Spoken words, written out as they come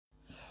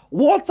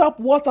What's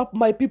up,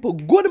 my people?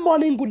 Good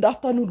morning, good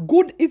afternoon,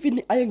 good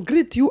evening. I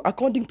greet you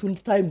according to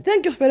time.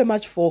 Thank you very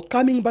much for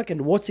coming back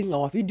and watching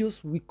our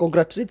videos. We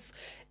congratulate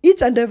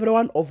each and every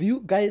one of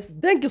you guys.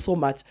 Thank you so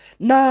much.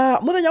 Na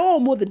muthenya wa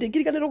umuthi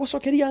ndingiriganirwo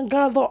gucokeria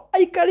ngatho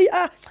aikari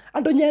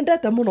andu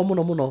nyendete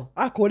muno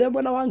kuria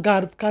mwena wa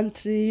Gulf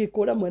country,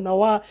 kuria mwena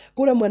wa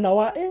kuria mwena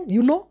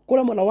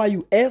wa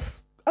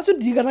US. Acio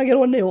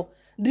ndiriganagirwo nio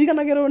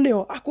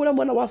akuria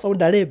mwena wa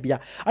Saudi Arabia.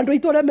 Andu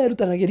aitu aria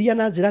merutanagiria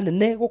na njira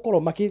nene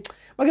gukorwo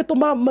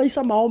magituma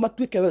maica mao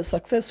matuike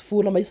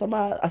successful, na maica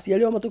ma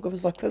aciari ao matuike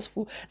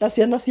successful, na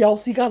ciana ciao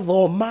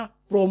cigathoma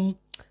from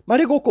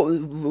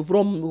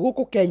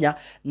Kenya,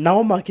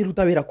 nao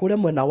makiruta wira kuria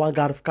mwena wa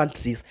Gulf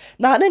countries.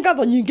 Na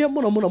nengatho nyinge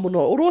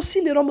muno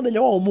rucini ro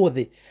muthenya wa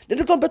umuthi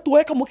nditombe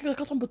tuweka mukika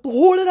katombe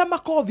tuhurira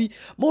makovi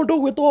mundu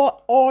gwitwo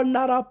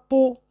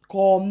Honorable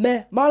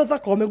Kome Martha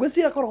Kome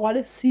gwicira korwo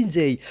ari CJ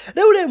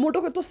riu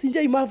mundu gwitwo CJ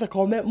Martha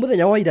Kome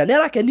muthenya wa ira ni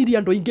arakenirie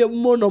andu inge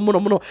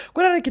muno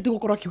kwira rikiti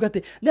gukorwo akiuga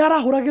ati ni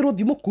arahuragirwo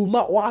thimu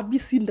kuma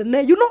wabici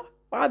nene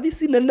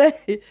wabici nene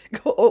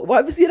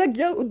wabici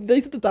rangia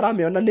thaici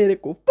tutarameona ni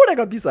riku pure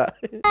kabisa.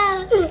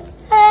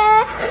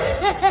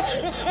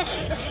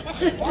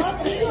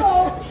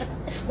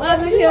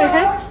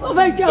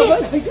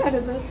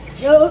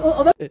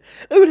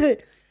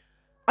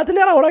 Ati ni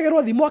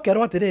arahuragirwo thimu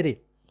akerwo atiriri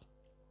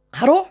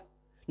haro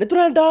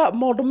niturenda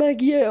maundu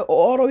megie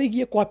oro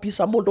wigie kwa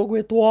pisa mundu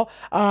gwitwo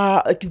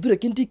Kithure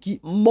Kindiki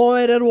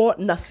moererwo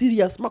na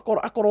serious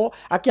akorwo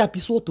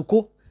akiapiswo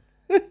tuko.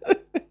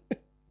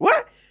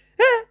 What?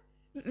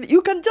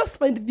 You can just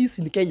find this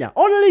in Kenya,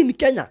 only in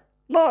Kenya,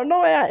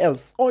 nowhere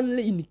else,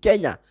 only in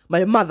Kenya,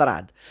 my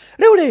motherland.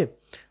 Riu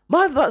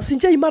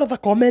Sinjai Martha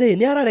Kome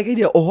ni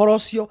araregeire uhoro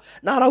ucio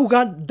na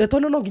arauga Ndeto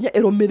no nginya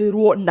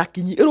irumirirwo na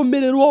kinyi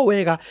irumirirwo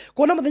wega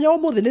kuona muthenya wa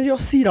muthi nirio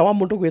cira wa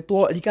mundu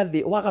gwitwo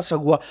Rigathe wa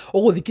Gachagua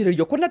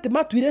uguthikiririo kuona ati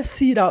matuire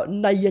cira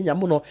na ihenya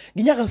muno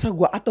nginya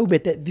Gachagua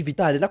ataumete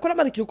thibitari na kuona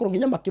marikire gukorwo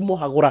nginya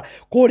makimuhagura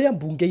kuria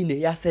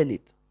mbunge-ini ya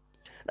Senate.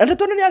 Na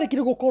Ndeto ni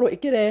arikire gukorwo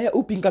ikirehe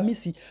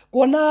upingamisi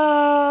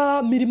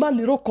kuona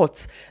Milimani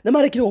Rockets na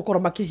marikire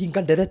gukorwo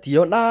makihinga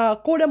nderetio na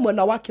kuria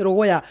mwena wa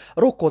Kirogoya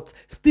Rockets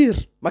still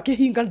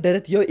makihinga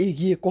nderetio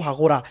igie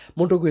kuhagura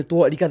mundu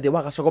gwitwo Rigathe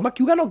wa Gachagua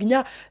makiuga no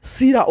nginya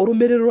cira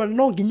urumirirwo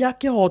no nginya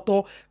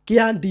kihoto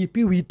kia DP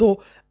witu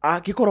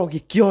gikorwo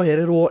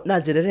gikiohererwo na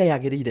njira iria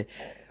yagirire.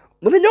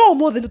 Muthenya wa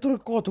umuthi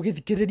niturikorwo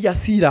tugithikiriria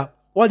cira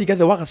wa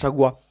Rigathe wa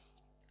Gachagua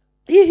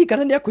hihi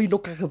kana ni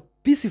akuinuka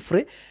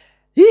peacefully,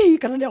 hihi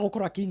kana ni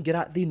agukorwo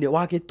akingira thiini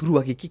wa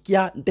giturua giki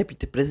kia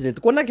deputy president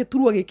kuona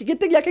giturua giki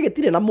giti giake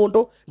gitire na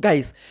mundu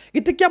guys,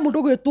 giti kia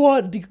mundu gwitwo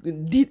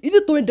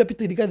ithu twi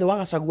deputy Rigathe wa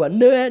Gachagua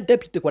niwe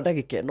deputy kwa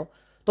ndagika ino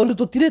tondu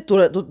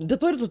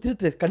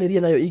tutire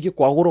kaniria nayo igi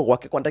kwagurwo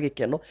gwake kwa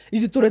ndagika ino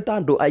ithu turi ta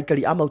andu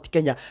aikari a Mount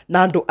Kenya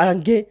na andu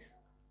angi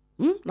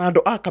na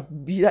andu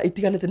akabira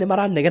itiganite ni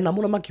maranegena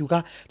muno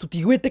makiuga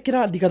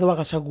tutigwitikira Rigathe wa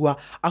Gachagua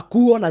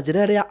akuo na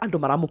njira iria andu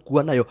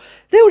maramukua nayo.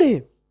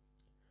 Riu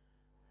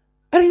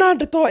na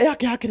Ndeto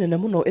yake hakinene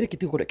muno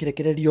irikiti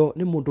kirekererio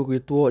ni mundu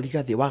gwitwo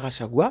Rigathe wa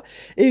Gachagua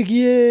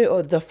igie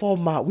the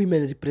former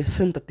women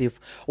representative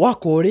wa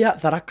kuria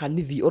Tharaka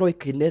Nithi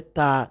uroikine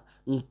ta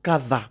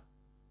Nkatha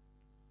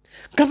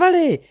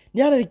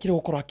ni ararikire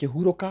gukorwo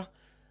akihuruka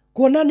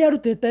kuona ni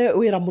arutete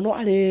wira muno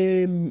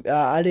ari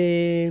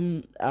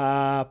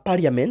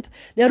parliament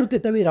ni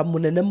arutete wira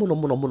munene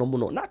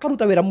muno na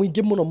akaruta wira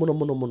muingi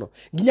muno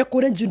nginya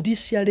kure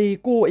judiciary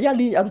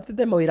yani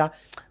arutete mawira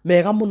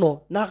mega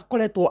muno na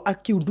akoretwo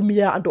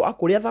akiundumia andu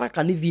akuria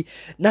Tharaka Nithi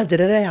na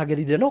njerere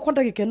yagirire no kwa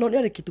ndagika ino ni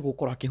arikiti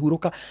gukorwo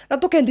akihuruka na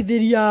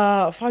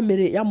tukendithiria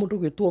family ya mundu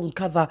gwitwo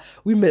Nkatha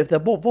the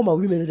former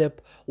women rep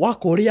wa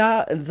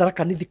kuria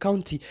Tharaka Nithi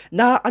county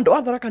na andu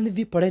a Tharaka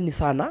Nithi poleni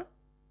sana.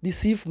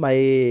 Receive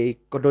my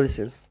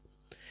condolences.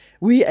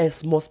 We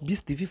as Most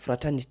Beast TV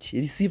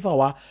fraternity receive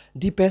our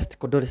deepest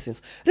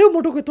condolences. Riu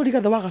mundu gwitwo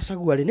Rigathe wa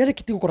Gachagua ni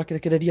arikiti gukora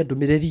kirekereria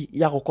ndumiriri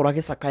ya gukora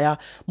gicakaya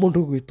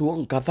mundu gwitwo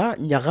Nkatha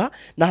nyaga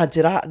na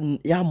njira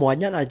ya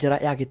mwanya na njira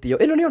ya gitio.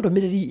 Ino ni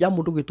ndumiriri ya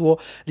mundu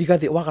gwitwo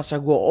Rigathe wa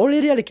Gachagua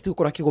oriri arikiti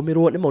gukora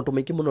kigomirwo ni maundu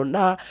maingi muno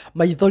na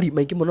maithori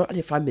maingi muno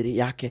ari family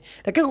yake.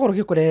 Reke gukora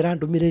gikurera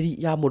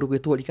ndumiriri ya mundu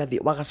gwitwo Rigathe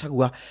wa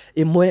Gachagua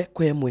imwe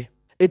kwa imwe.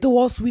 It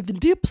was with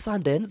deep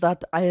sadness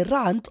that I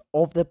learned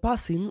of the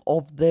passing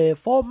of the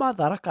former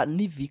Tharaka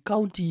Nithi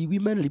County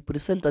Women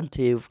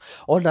Representative,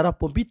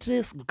 Honorable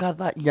Beatrice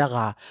Nkatha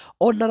Nyaga.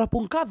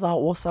 Honorable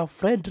Nkatha was a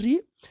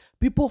friendly,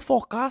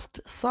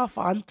 people-focused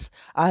servant,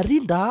 a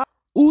leader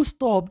who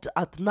stopped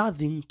at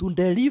nothing to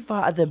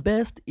deliver the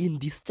best in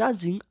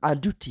discharging her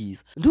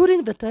duties.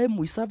 During the time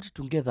we served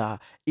together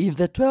in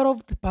the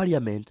 12th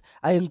Parliament,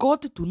 I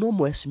got to know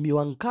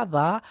Mheshimiwa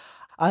Nkatha,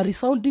 a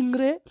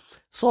resoundingly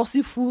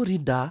sourceful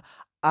reader,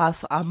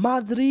 as a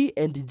motherly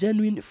and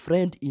genuine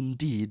friend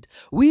indeed.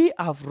 We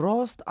have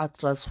lost a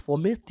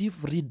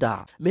transformative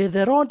reader. May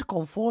the Lord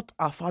comfort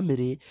our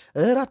family,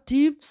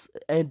 relatives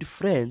and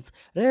friends.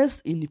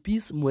 Rest in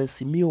peace,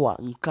 Mheshimiwa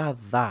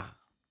Nkatha.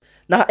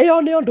 na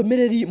ĩyo nĩyo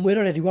ndũmĩrĩri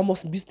mwĩroreri wa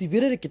Mosbeast TV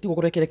rĩrĩkĩtie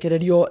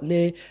kũrekerekererio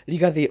nĩ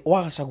Rigathe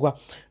wa Gachagua.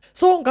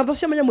 So ngatho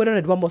cia menya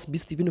mwĩroreri wa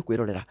Mosbeast TV nĩ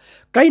kwĩrorera.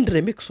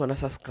 Kindly make sure na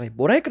subscribe.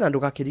 Like na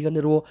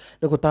ndũgakĩriganĩrwo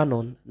nĩ gũ turn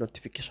on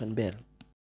notification bell.